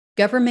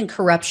Government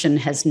corruption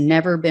has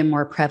never been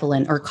more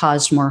prevalent or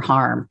caused more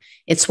harm.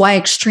 It's why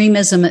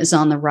extremism is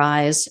on the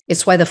rise.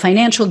 It's why the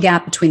financial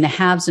gap between the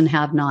haves and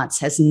have-nots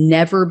has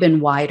never been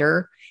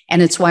wider.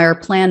 And it's why our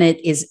planet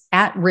is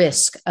at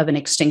risk of an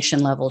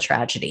extinction level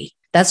tragedy.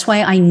 That's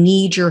why I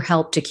need your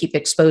help to keep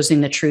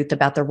exposing the truth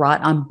about the rot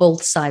on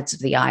both sides of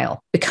the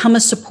aisle. Become a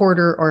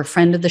supporter or a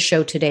friend of the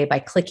show today by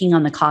clicking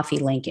on the coffee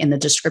link in the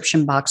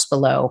description box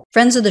below.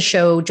 Friends of the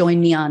show join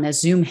me on a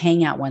Zoom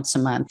hangout once a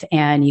month,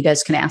 and you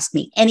guys can ask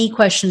me any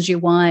questions you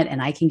want,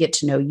 and I can get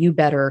to know you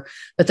better.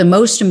 But the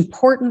most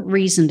important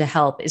reason to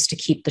help is to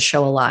keep the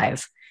show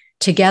alive.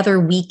 Together,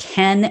 we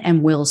can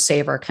and will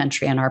save our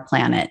country and our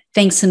planet.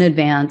 Thanks in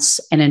advance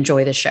and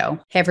enjoy the show.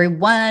 Hey,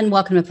 everyone.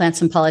 Welcome to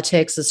Plants and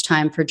Politics. It's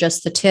time for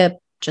just the tip,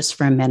 just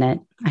for a minute,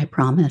 I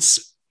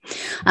promise.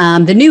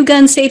 The new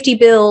gun safety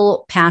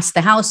bill passed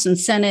the House and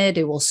Senate.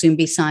 It will soon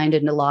be signed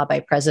into law by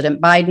President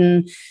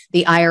Biden.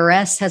 The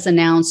IRS has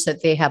announced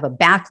that they have a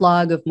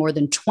backlog of more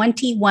than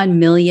 21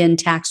 million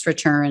tax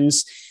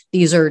returns.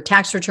 These are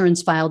tax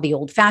returns filed the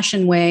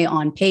old-fashioned way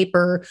on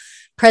paper.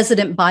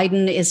 President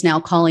Biden is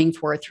now calling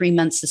for a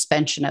 3-month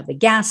suspension of the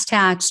gas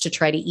tax to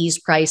try to ease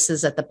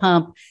prices at the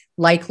pump.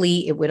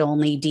 Likely, it would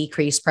only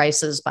decrease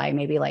prices by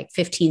maybe like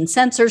 15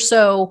 cents or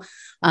so.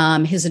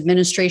 His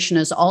administration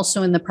is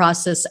also in the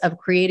process of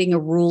creating a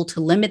rule to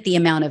limit the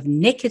amount of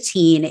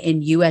nicotine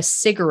in U.S.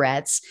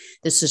 cigarettes.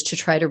 This is to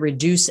try to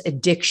reduce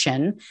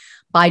addiction.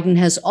 Biden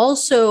has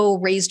also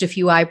raised a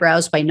few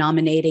eyebrows by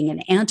nominating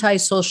an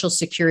anti-Social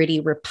Security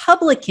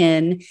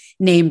Republican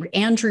named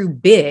Andrew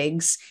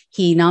Biggs.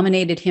 He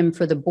nominated him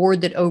for the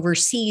board that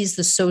oversees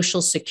the Social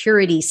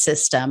Security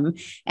system.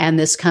 And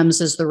this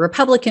comes as the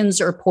Republicans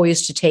are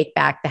poised to take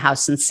back the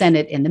House and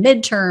Senate in the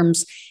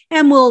midterms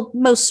and will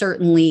most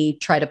certainly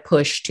try to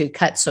push to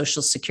cut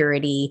Social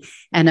Security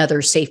and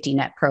other safety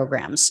net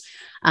programs.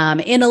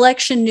 In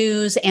election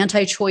news,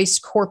 anti-choice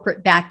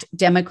corporate-backed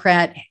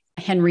Democrat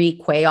Henry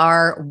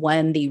Cuellar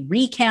won the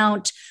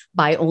recount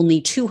by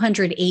only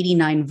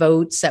 289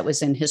 votes. That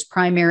was in his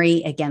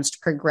primary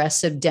against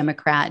progressive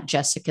Democrat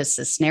Jessica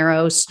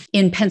Cisneros.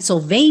 In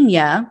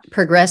Pennsylvania,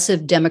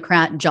 progressive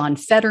Democrat John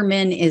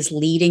Fetterman is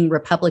leading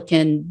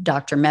Republican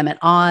Dr. Mehmet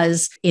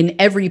Oz in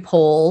every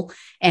poll,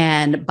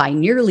 and by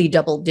nearly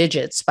double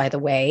digits, by the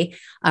way.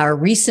 A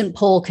recent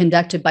poll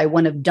conducted by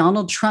one of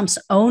Donald Trump's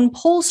own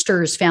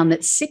pollsters found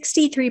that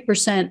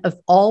 63% of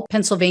all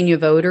Pennsylvania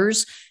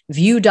voters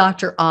view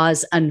Dr.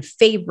 Oz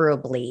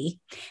unfavorably,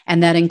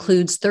 and that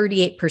includes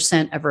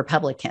 38% of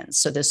Republicans.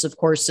 So this, of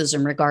course, is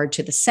in regard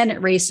to the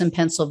Senate race in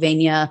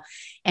Pennsylvania.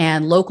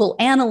 And local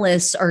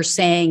analysts are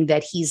saying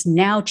that he's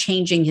now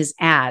changing his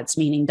ads,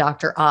 meaning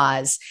Dr.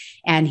 Oz,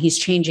 and he's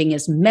changing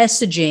his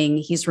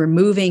messaging. He's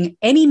removing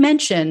any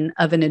mention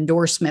of an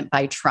endorsement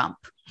by Trump.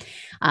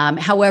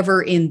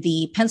 However, in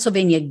the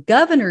Pennsylvania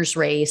governor's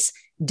race,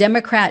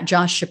 Democrat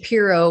Josh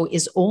Shapiro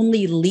is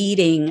only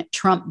leading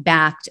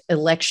Trump-backed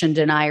election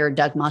denier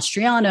Doug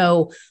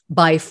Mastriano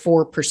by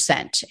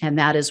 4%, and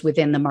that is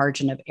within the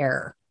margin of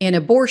error. In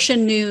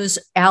abortion news,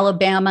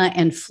 Alabama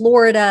and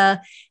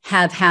Florida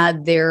have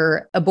had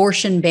their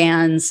abortion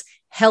bans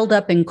held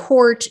up in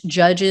court.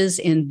 Judges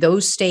in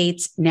those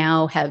states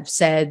now have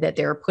said that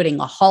they're putting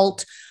a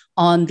halt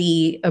on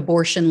the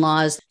abortion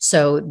laws.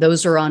 So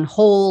those are on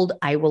hold.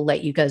 I will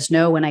let you guys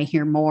know when I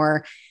hear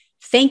more.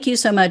 Thank you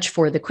so much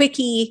for the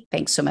quickie.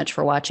 Thanks so much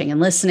for watching and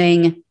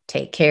listening.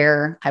 Take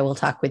care. I will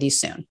talk with you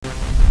soon.